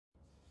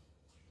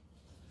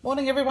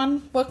Morning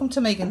everyone, welcome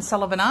to Megan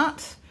Sullivan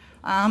Art.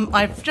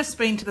 I've just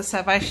been to the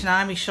Salvation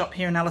Army shop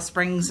here in Alice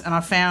Springs and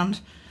I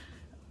found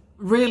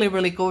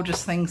really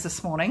gorgeous things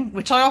this morning,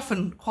 which I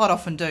quite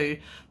often do,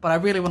 but I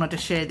really wanted to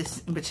share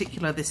this in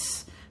particular,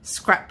 this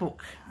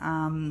scrapbook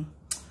kind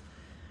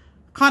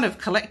of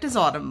collector's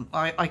item,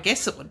 I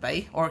guess it would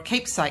be, or a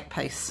keepsake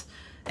piece.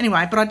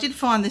 Anyway, but I did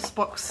find this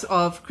box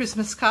of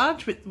Christmas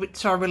cards,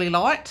 which I really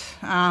liked.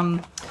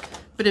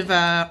 Bit of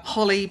a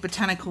holly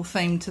botanical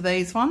theme to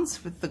these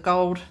ones with the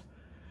gold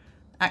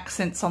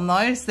accents on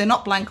those. They're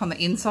not blank on the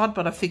inside,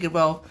 but I figured,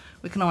 well,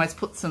 we can always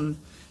put some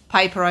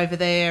paper over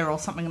there or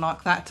something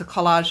like that to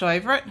collage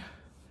over it.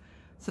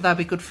 So they'll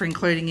be good for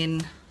including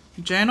in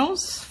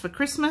journals for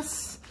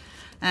Christmas.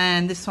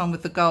 And this one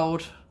with the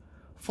gold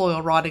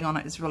foil writing on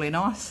it is really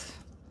nice.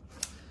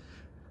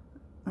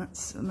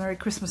 That's a Merry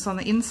Christmas on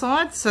the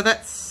inside. So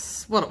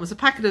that's what it was, a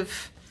packet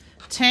of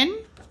 10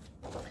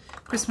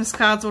 Christmas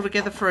cards all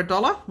together for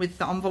 $1 with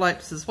the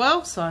envelopes as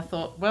well. So I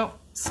thought, well,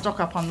 stock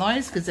up on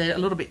those because they're a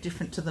little bit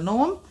different to the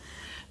norm.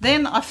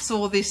 Then I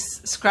saw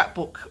this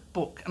scrapbook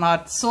book and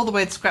I saw the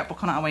word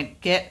scrapbook on it. I went,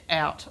 get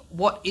out,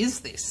 what is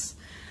this?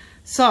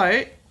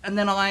 So, and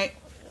then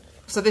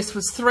so this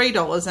was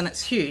 $3 and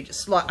it's huge.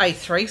 It's like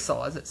A3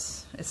 size.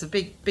 It's a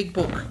big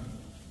book.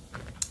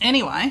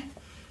 Anyway,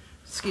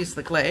 excuse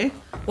the glare,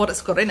 what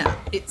it's got in it.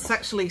 It's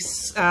actually,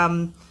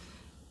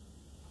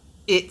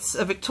 it's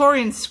a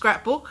Victorian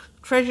scrapbook,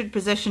 treasured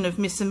possession of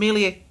Miss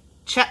Amelia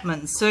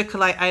Chapman, circa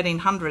late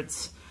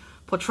 1800s,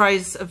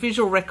 portrays a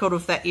visual record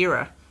of that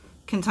era,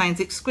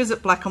 contains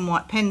exquisite black and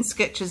white pen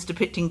sketches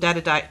depicting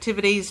day-to-day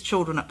activities,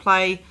 children at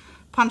play,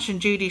 Punch and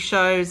Judy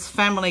shows,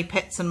 family,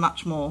 pets and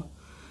much more.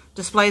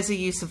 Displays the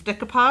use of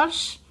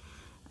decoupage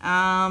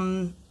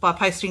by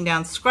pasting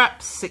down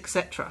scraps,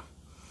 etc.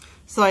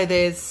 So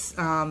there's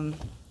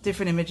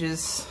different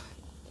images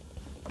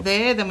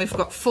there. Then we've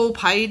got full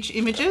page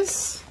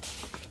images,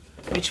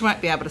 which you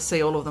won't be able to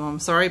see all of them, I'm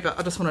sorry, but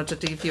I just wanted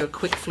to give you a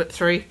quick flip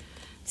through.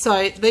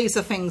 So these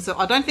are things that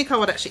I don't think I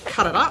would actually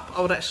cut it up.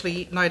 I would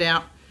actually, no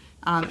doubt,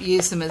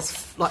 use them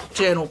as like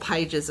journal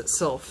pages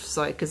itself.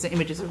 So, because the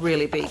images are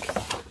really big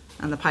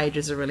and the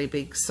pages are really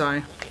big.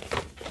 So,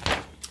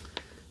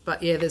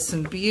 but yeah, there's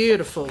some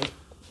beautiful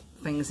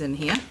things in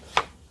here.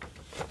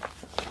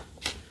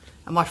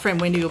 And my friend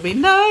Wendy will be,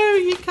 no,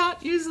 you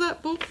can't use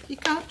that book. You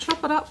can't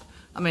chop it up.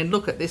 I mean,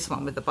 look at this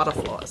one with the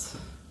butterflies.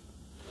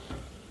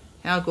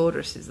 How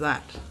gorgeous is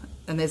that?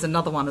 And there's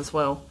another one as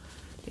well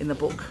in the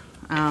book.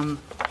 But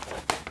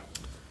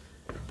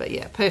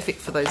yeah, perfect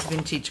for those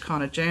vintage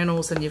kind of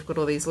journals. And you've got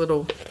all these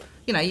little,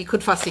 you know, you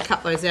could fussy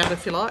cut those out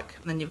if you like.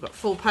 And then you've got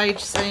full page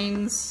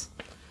scenes,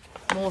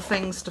 more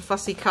things to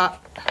fussy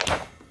cut,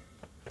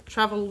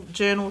 travel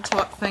journal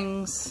type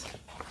things.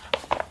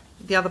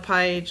 The other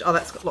page, oh,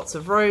 that's got lots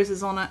of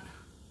roses on it.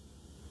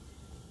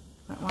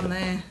 That one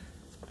there.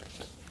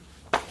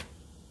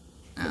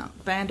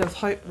 Band of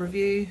Hope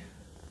review.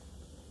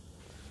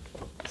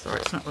 Sorry,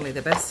 it's not really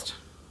the best.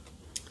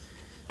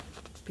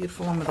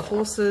 Beautiful one with the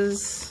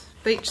horses.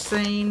 Beach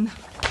scene.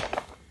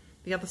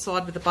 The other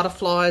side with the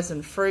butterflies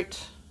and fruit.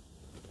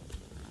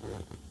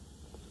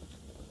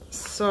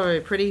 So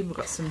pretty. We've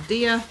got some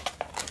deer.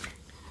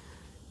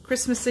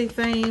 Christmassy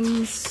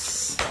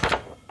themes.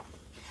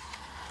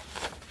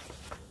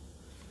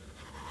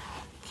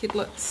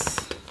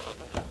 Kidlets.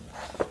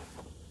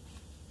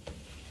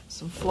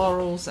 Some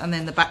florals. And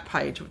then the back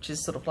page, which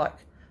is sort of like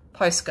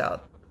postcard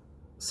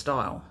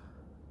style.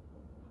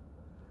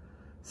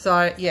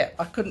 So yeah,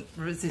 I couldn't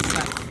resist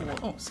that for,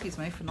 oh, excuse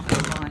me for knocking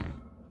my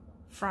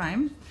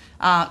frame.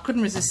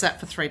 Couldn't resist that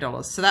for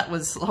 $3. So that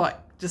was like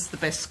just the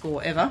best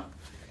score ever.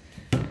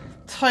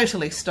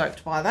 Totally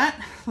stoked by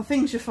that. The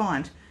things you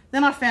find.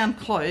 Then I found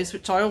clothes,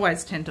 which I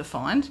always tend to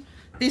find.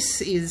 This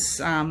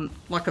is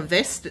like a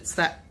vest. It's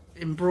that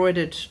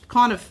embroidered,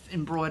 kind of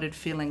embroidered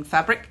feeling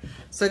fabric.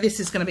 So this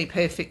is going to be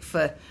perfect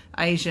for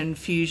Asian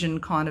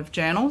fusion kind of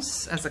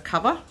journals as a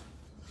cover.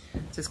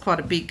 So it's quite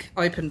a big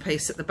open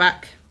piece at the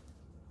back.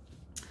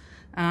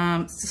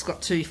 It's just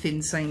got two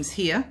thin seams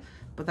here,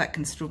 but that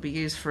can still be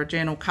used for a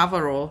journal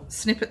cover or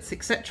snippets,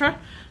 etc.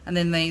 And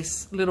then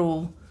these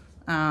little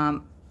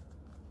kind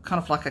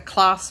of like a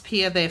clasp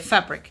here, they're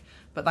fabric,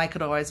 but they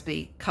could always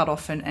be cut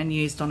off and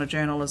used on a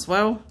journal as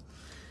well.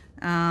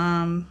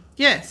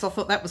 Yeah, so I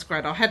thought that was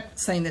great. I had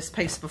seen this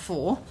piece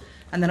before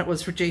and then it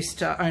was reduced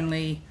to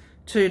only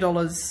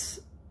 $2.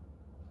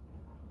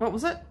 What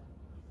was it?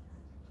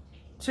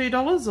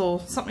 $2 or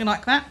something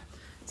like that.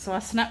 So I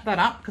snapped that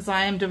up because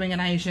I am doing an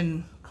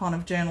Asian kind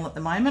of journal at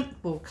the moment,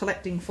 or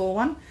collecting for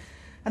one.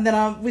 And then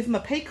I'm with my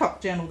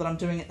peacock journal that I'm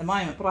doing at the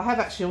moment, but I have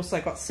actually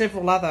also got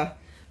several other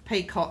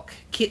peacock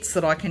kits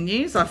that I can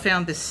use. I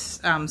found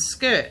this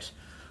skirt,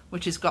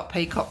 which has got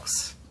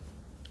peacocks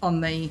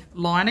on the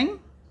lining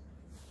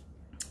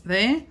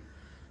there,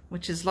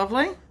 which is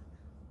lovely.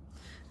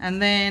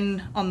 And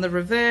then on the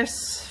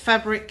reverse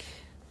fabric,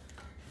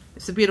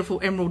 it's a beautiful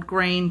emerald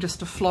green,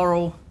 just a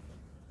floral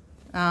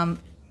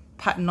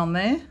pattern on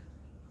there.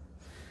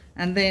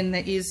 And then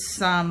there is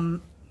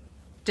some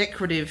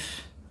decorative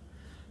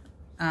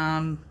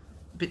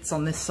bits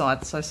on this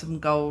side, so some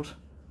gold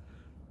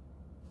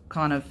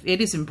kind of,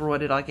 it is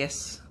embroidered, I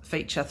guess,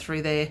 feature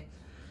through there.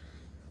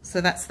 So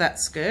that's that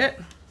skirt.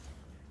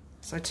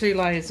 So 2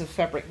 layers of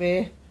fabric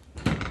there,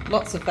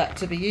 lots of that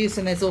to be used,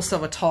 and there's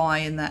also a tie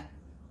in that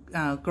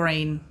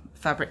green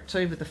fabric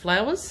too with the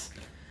flowers.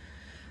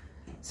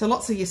 So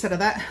lots of use out of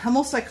that. I'm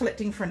also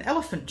collecting for an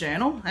elephant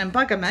journal, and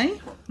bugger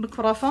me, look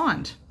what I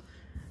find.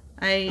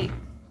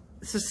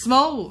 It's a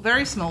small,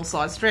 very small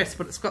size dress,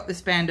 but it's got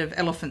this band of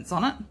elephants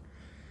on it.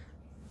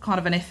 Kind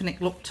of an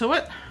ethnic look to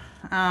it.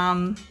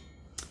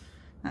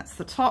 That's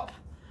the top,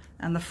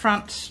 and the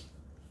front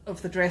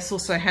of the dress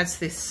also has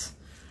this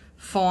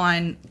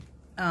fine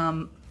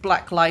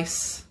black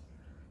lace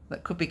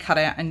that could be cut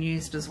out and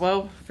used as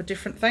well for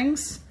different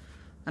things.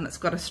 And it's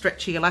got a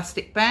stretchy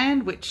elastic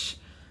band, which,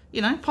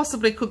 you know,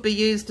 possibly could be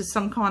used as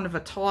some kind of a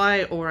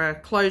tie or a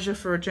closure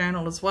for a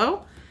journal as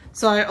well.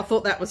 So I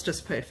thought that was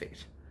just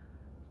perfect.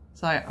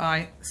 So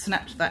I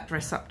snapped that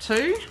dress up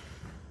too.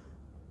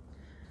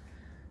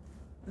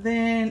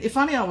 Then, if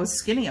only I was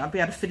skinny, I'd be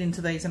able to fit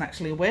into these and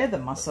actually wear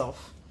them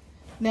myself.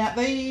 Now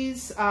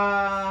these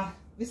are,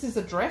 this is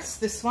a dress,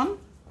 this one.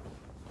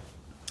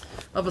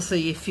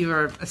 Obviously if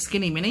you're a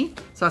skinny mini,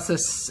 so it's a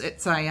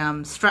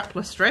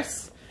strapless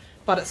dress,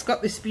 but it's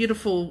got this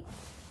beautiful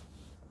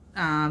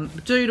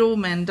doodle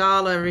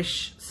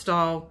mandala-ish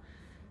style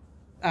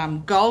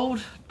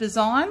gold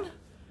design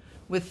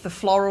with the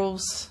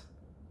florals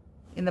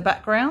in the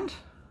background.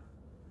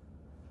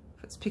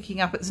 If it's picking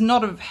up, it's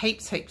not a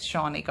heaps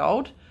shiny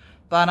gold,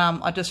 but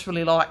I just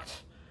really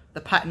liked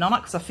the pattern on it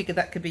because I figured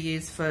that could be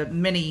used for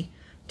many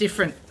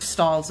different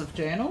styles of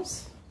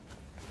journals.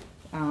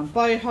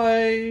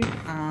 Boho,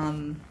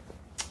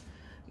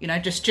 you know,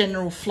 just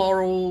general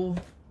floral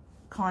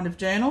kind of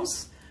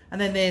journals. And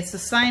then there's the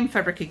same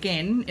fabric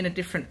again in a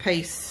different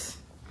piece,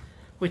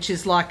 which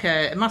is like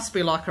it must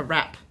be like a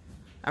wrap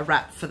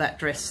for that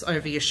dress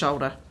over your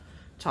shoulder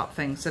type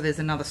thing. So there's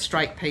another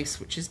straight piece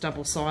which is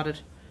double-sided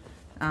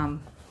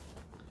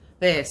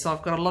there. So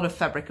I've got a lot of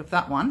fabric of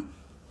that one,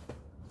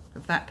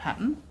 of that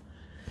pattern.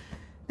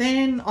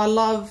 Then I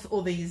love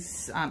all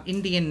these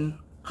Indian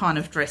kind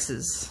of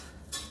dresses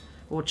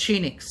or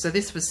tunics. So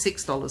this was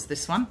 $6,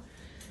 this one.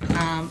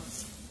 And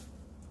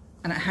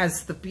it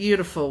has the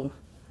beautiful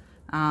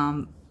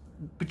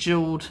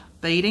bejeweled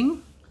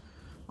beading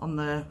on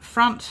the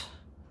front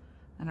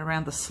and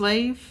around the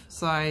sleeve.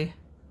 So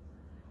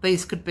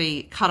these could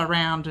be cut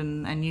around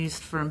and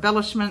used for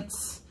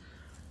embellishments,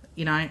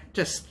 you know,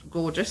 just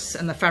gorgeous.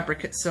 And the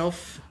fabric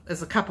itself,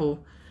 there's a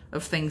couple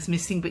of things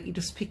missing, but you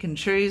just pick and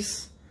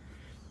choose.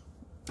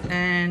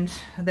 And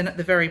then at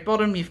the very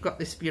bottom you've got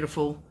this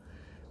beautiful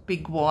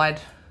big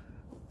wide,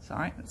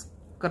 sorry, it's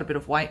got a bit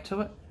of weight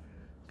to it,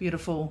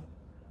 beautiful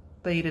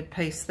beaded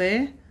piece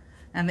there.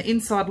 And the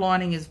inside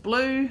lining is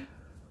blue,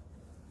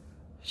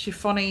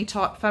 chiffony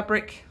type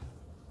fabric.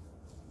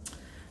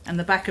 And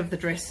the back of the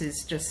dress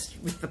is just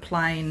with the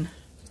plain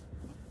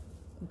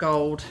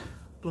gold,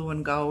 blue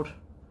and gold.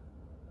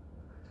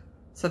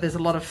 So there's a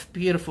lot of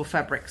beautiful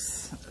fabric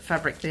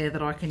there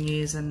that I can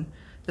use, and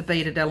the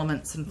beaded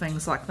elements and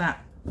things like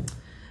that.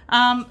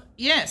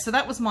 Yeah, so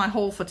that was my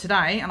haul for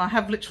today, and I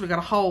have literally got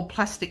a whole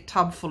plastic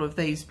tub full of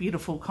these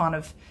beautiful kind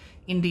of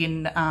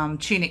Indian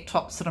tunic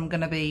tops that I'm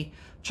going to be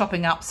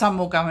chopping up. Some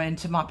will go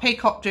into my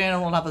peacock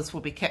journal and others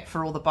will be kept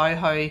for all the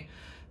boho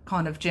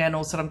kind of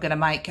journals that I'm going to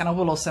make. And I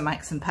will also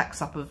make some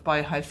packs up of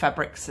boho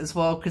fabrics as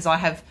well, because I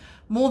have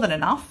more than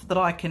enough that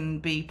I can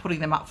be putting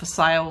them up for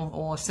sale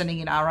or sending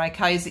in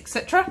ROKs,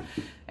 etc.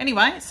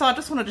 Anyway, so I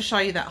just wanted to show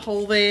you that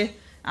haul there.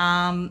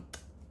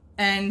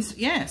 And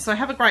yeah, so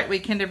have a great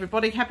weekend,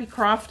 everybody. Happy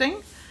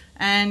crafting.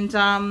 And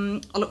I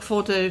look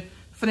forward to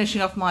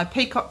finishing off my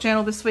peacock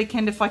journal this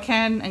weekend if I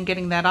can, and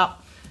getting that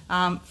up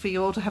for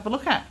you all to have a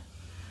look at.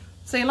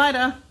 See you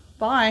later.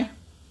 Bye.